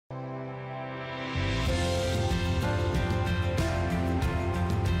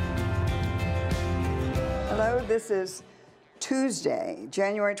Hello, this is Tuesday,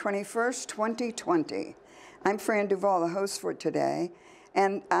 January 21st, 2020. I'm Fran Duvall, the host for today,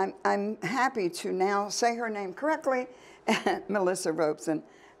 and I'm happy to now say her name correctly, Melissa Robson.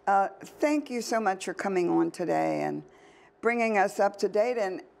 Thank you so much for coming on today and bringing us up to date.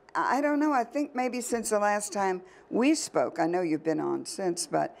 And I don't know, I think maybe since the last time we spoke, I know you've been on since,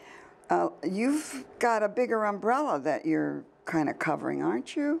 but you've got a bigger umbrella that you're kind of covering,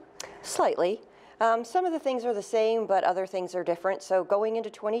 aren't you? Slightly. Some of the things are the same, but other things are different. So going into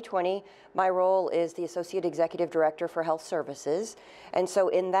 2020, my role is the Associate Executive Director for Health Services. And so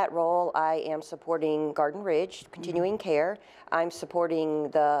in that role, I am supporting Garden Ridge, continuing care. I'm supporting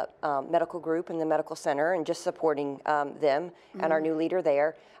the medical group and the medical center and just supporting them and our new leader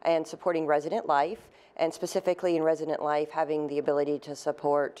there, and supporting resident life, and specifically in resident life, having the ability to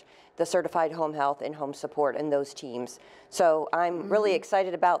support the certified home health and home support and those teams. So I'm really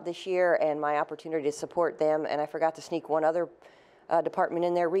excited about this year and my opportunity to support them. And I forgot to sneak one other department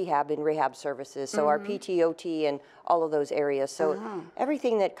in there, rehab and rehab services. So our PT, OT, and all of those areas. So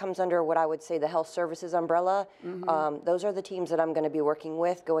everything that comes under what I would say the health services umbrella, those are the teams that I'm going to be working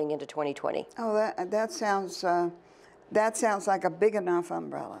with going into 2020. Oh, that sounds like a big enough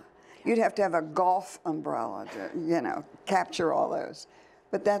umbrella. You'd have to have a golf umbrella to, you know, capture all those.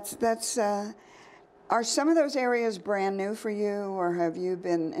 But are some of those areas brand new for you, or have you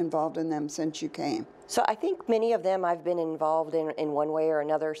been involved in them since you came? So I think many of them I've been involved in one way or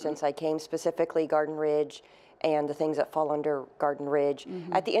another since I came, specifically Garden Ridge and the things that fall under Garden Ridge.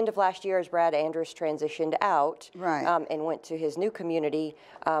 At the end of last year, as Brad Andrus transitioned out and went to his new community,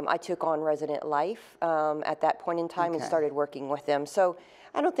 I took on resident life at that point in time and started working with them. So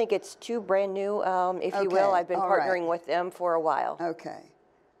I don't think it's too brand new, if you will. I've been partnering with them for a while. Okay.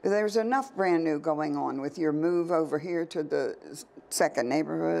 There's enough brand new going on with your move over here to the second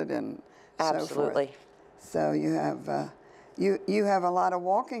neighborhood and so forth. So you have you have a lot of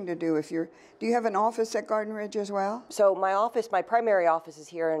walking to do. Do you have an office at Garden Ridge as well? So my primary office is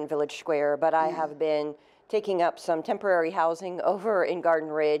here in Village Square, but I have been taking up some temporary housing over in Garden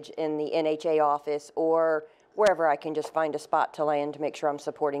Ridge in the NHA office, or wherever I can just find a spot to land to make sure I'm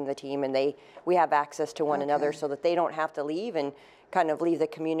supporting the team, and we have access to one another so that they don't have to leave and kind of leave the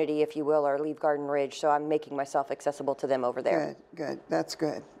community, if you will, or leave Garden Ridge. So I'm making myself accessible to them over there. Good, good. That's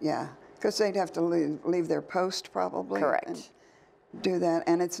good, yeah. Because they'd have to leave their post probably. Correct. And do that,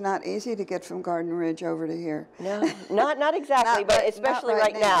 and it's not easy to get from Garden Ridge over to here. No, not exactly, but especially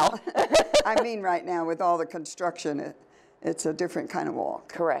right now. I mean right now with all the construction, it's a different kind of walk.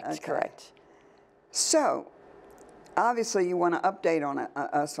 Correct, correct. So, obviously, you want to update on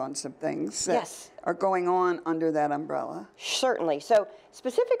us on some things that are going on under that umbrella. Certainly. So,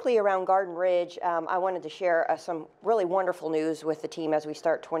 specifically around Garden Ridge, I wanted to share some really wonderful news with the team as we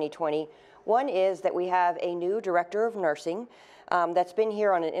start 2020. One is that we have a new director of nursing that's been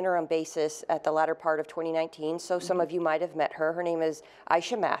here on an interim basis at the latter part of 2019. So some of you might have met her. Her name is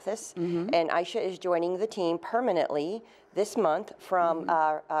Aisha Mathis, and Aisha is joining the team permanently this month from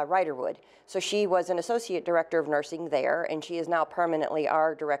Riderwood. So she was an associate director of nursing there, and she is now permanently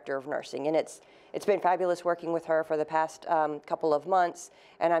our director of nursing. And it's been fabulous working with her for the past couple of months,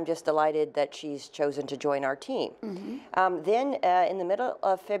 and I'm just delighted that she's chosen to join our team. Then in the middle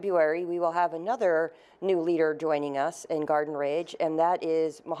of February, we will have another new leader joining us in Garden Ridge, and that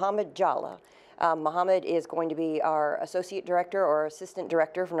is Mohammed Jalla. Mohammed is going to be our associate director or assistant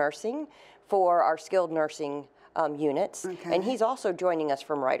director of nursing for our skilled nursing units, and he's also joining us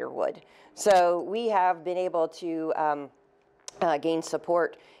from Riderwood. So we have been able to gain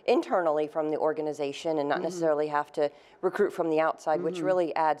support internally from the organization and not necessarily have to recruit from the outside, which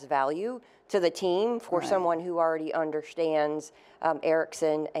really adds value to the team for someone who already understands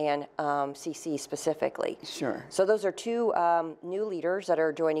Erickson and CC specifically. Sure. So those are two new leaders that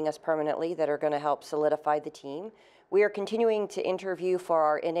are joining us permanently that are going to help solidify the team. We are continuing to interview for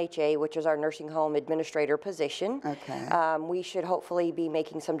our NHA, which is our nursing home administrator position. We should hopefully be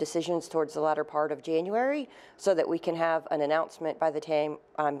making some decisions towards the latter part of January so that we can have an announcement by the time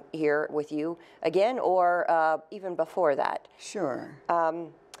I'm here with you again, or even before that. Sure.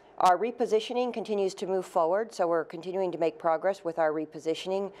 Our repositioning continues to move forward, so we're continuing to make progress with our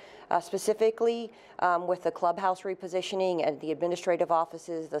repositioning, specifically with the clubhouse repositioning and the administrative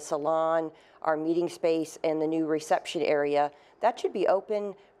offices, the salon, our meeting space, and the new reception area. That should be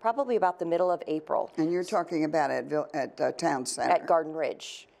open probably about the middle of April. And you're talking about at Town Center? At Garden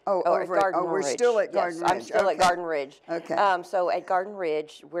Ridge. We're still at Garden Ridge. I'm still at Garden Ridge. Okay. So at Garden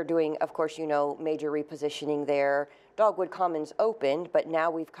Ridge, we're doing, of course, you know, major repositioning there. Dogwood Commons opened, but now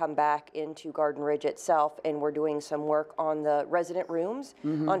we've come back into Garden Ridge itself, and we're doing some work on the resident rooms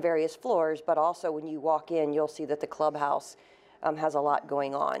on various floors, but also when you walk in, you'll see that the clubhouse has a lot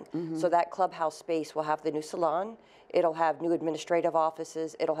going on. So that clubhouse space will have the new salon, it'll have new administrative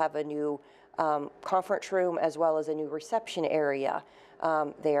offices, it'll have a new conference room, as well as a new reception area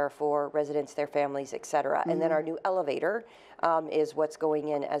there for residents, their families, et cetera. And then our new elevator is what's going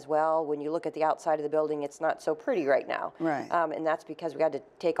in as well. When you look at the outside of the building, it's not so pretty right now. Right. And that's because we had to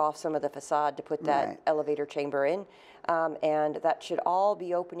take off some of the facade to put that elevator chamber in. And that should all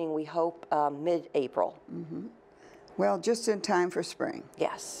be opening, we hope, mid-April. Well, just in time for spring.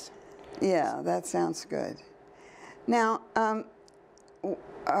 Yes. Yeah, that sounds good. Now,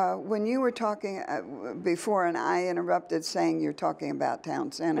 when you were talking before, and I interrupted saying you're talking about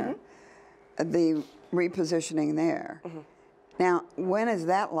Town Center, the repositioning there. Now, when is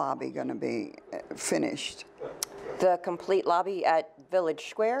that lobby going to be finished? The complete lobby at Village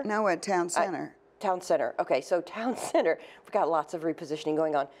Square? No, at Town Center. Town Center. Okay, so Town Center, we've got lots of repositioning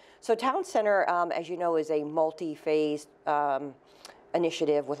going on. So Town Center, as you know, is a multi-phased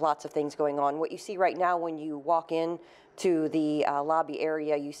initiative with lots of things going on. What you see right now when you walk in to the lobby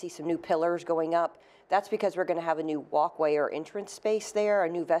area, you see some new pillars going up. That's because we're going to have a new walkway or entrance space there, a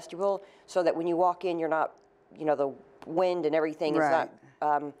new vestibule, so that when you walk in, you're not, you know, the wind and everything is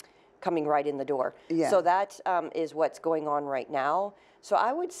not coming right in the door. So that is what's going on right now. So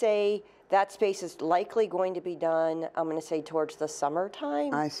I would say that space is likely going to be done, I'm going to say, towards the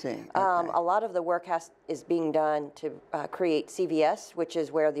summertime. I see. Okay. A lot of the work is being done to create CVS, which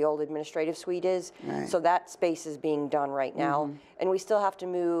is where the old administrative suite is. So that space is being done right now. And we still have to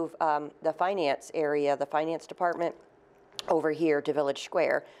move the finance area, the finance department, over here to Village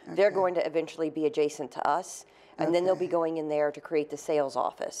Square. They're going to eventually be adjacent to us, and then they'll be going in there to create the sales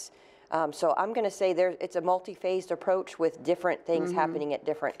office. So I'm going to say it's a multi-phased approach with different things happening at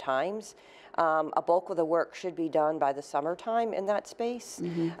different times. A bulk of the work should be done by the summertime in that space.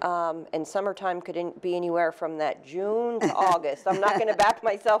 And summertime could be anywhere from that June to August. I'm not going to back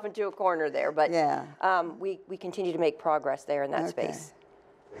myself into a corner there, but we continue to make progress there in that space.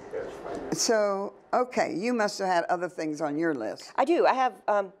 So, okay, you must have had other things on your list. I do. I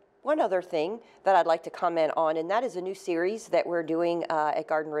have one other thing that I'd like to comment on, and that is a new series that we're doing at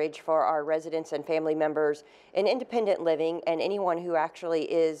Garden Ridge for our residents and family members in independent living and anyone who actually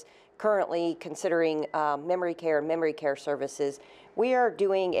is currently considering memory care and memory care services. We are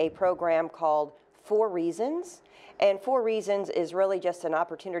doing a program called 4 Reasons, and 4 Reasons is really just an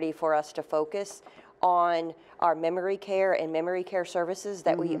opportunity for us to focus on our memory care and memory care services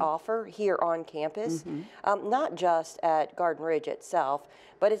that we offer here on campus, not just at Garden Ridge itself,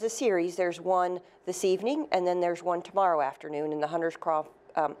 but as a series. There's one this evening, and then there's one tomorrow afternoon in the Hunters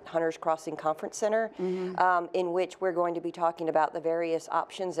Crossing Conference Center, in which we're going to be talking about the various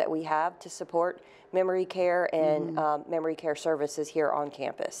options that we have to support memory care and memory care services here on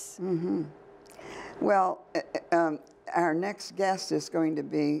campus. Well, our next guest is going to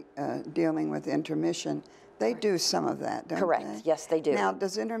be dealing with intermission. They do some of that, don't they? Correct. Yes, they do. Now,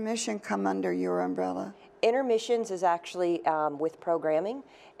 does intermission come under your umbrella? Intermissions is actually with programming,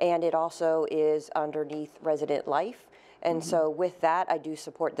 and it also is underneath resident life. And so with that, I do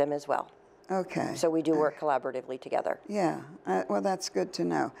support them as well. Okay. So we do work collaboratively together. Yeah, well, that's good to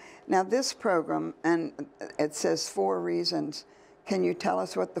know. Now, this program, and it says 4 Reasons. Can you tell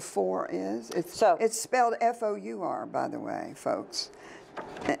us what the 4 is? It's spelled F-O-U-R, by the way, folks.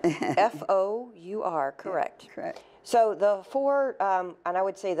 F-O-U-R, correct. Yeah, correct. So the 4, and I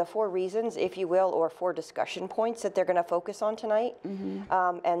would say the 4 reasons, if you will, or 4 discussion points that they're going to focus on tonight.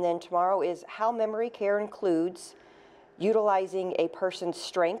 And then tomorrow is how memory care includes utilizing a person's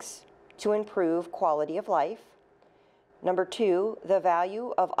strengths to improve quality of life. Number 2, the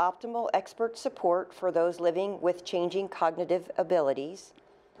value of optimal expert support for those living with changing cognitive abilities.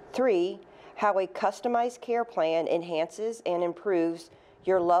 3, how a customized care plan enhances and improves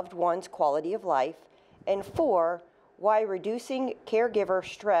your loved one's quality of life. And 4, why reducing caregiver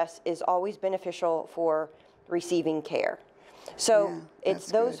stress is always beneficial for receiving care. So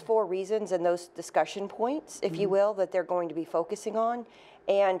it's those 4 reasons and those discussion points, if you will, that they're going to be focusing on.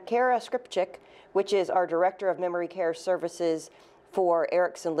 And Kara Skripczyk, which is our Director of Memory Care Services for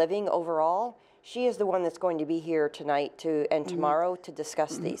Erickson Living overall, She is the one that's going to be here tonight and tomorrow to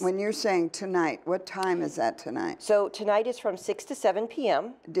discuss these. When you're saying tonight, what time is that tonight? So tonight is from 6 to 7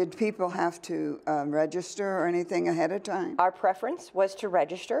 p.m. Did people have to register or anything ahead of time? Our preference was to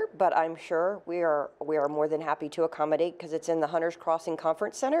register, but I'm sure we are more than happy to accommodate because it's in the Hunters Crossing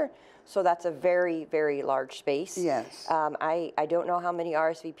Conference Center. So that's a very, very large space. Yes. I don't know how many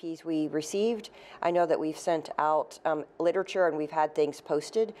RSVPs we received. I know that we've sent out literature and we've had things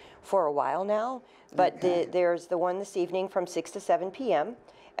posted for a while now. But there's the one this evening from 6 to 7 p.m.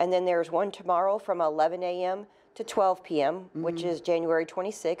 And then there's one tomorrow from 11 a.m. to 12 p.m., which is January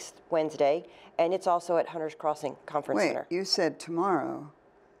 26th, Wednesday. And it's also at Hunters Crossing Conference Center. Wait, you said tomorrow.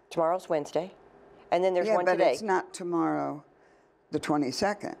 Tomorrow's Wednesday. And then there's one today. Yeah, but it's not tomorrow, the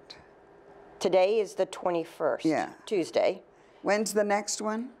 22nd. Today is the 21st, Tuesday. When's the next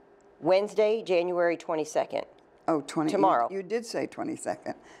one? Wednesday, January 22nd. Oh, tomorrow. You did say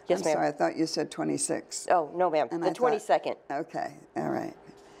 22nd. Yes, I'm ma'am. sorry, I thought you said 26th. Oh, no, ma'am. The 22nd. Okay, all right.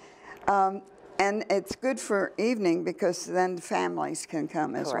 And it's good for evening because then families can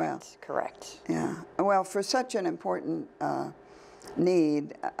come as well. Correct. Yeah. Well, for such an important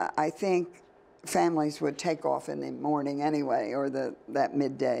need, I think families would take off in the morning anyway, or that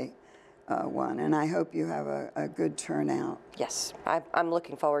midday one. And I hope you have a good turnout. Yes, I'm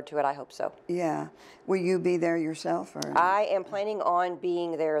looking forward to it. I hope so. Yeah. Will you be there yourself? Or? I am planning on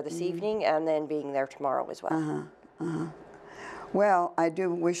being there this evening and then being there tomorrow as well. Well, I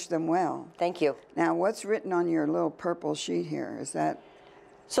do wish them well. Thank you. Now, what's written on your little purple sheet here? Is that?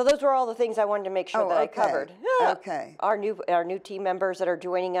 So those were all the things I wanted to make sure that I covered. Okay. Our new team members that are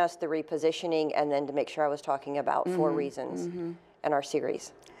joining us, the repositioning, and then to make sure I was talking about 4 reasons in our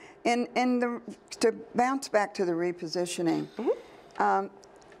series. To bounce back to the repositioning,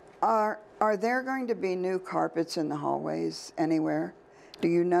 are there going to be new carpets in the hallways anywhere? Do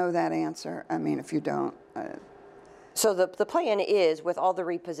you know that answer? I mean, if you don't. So the plan is, with all the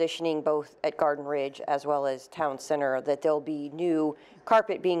repositioning, both at Garden Ridge as well as Town Center, that there'll be new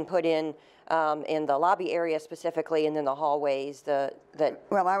carpet being put in the lobby area specifically, and then the hallways.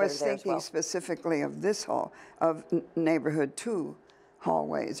 Well, I was thinking specifically of this hall, of neighborhood 2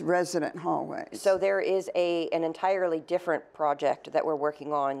 hallways, resident hallways. So there is an entirely different project that we're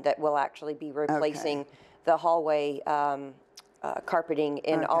working on that will actually be replacing the hallway carpeting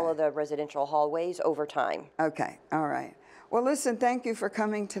in all of the residential hallways over time. Okay, all right. Well, listen, thank you for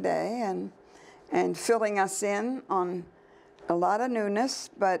coming today and filling us in on a lot of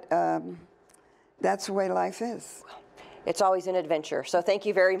newness, but that's the way life is. It's always an adventure. So thank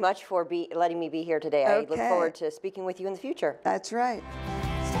you very much for letting me be here today. I look forward to speaking with you in the future. That's right.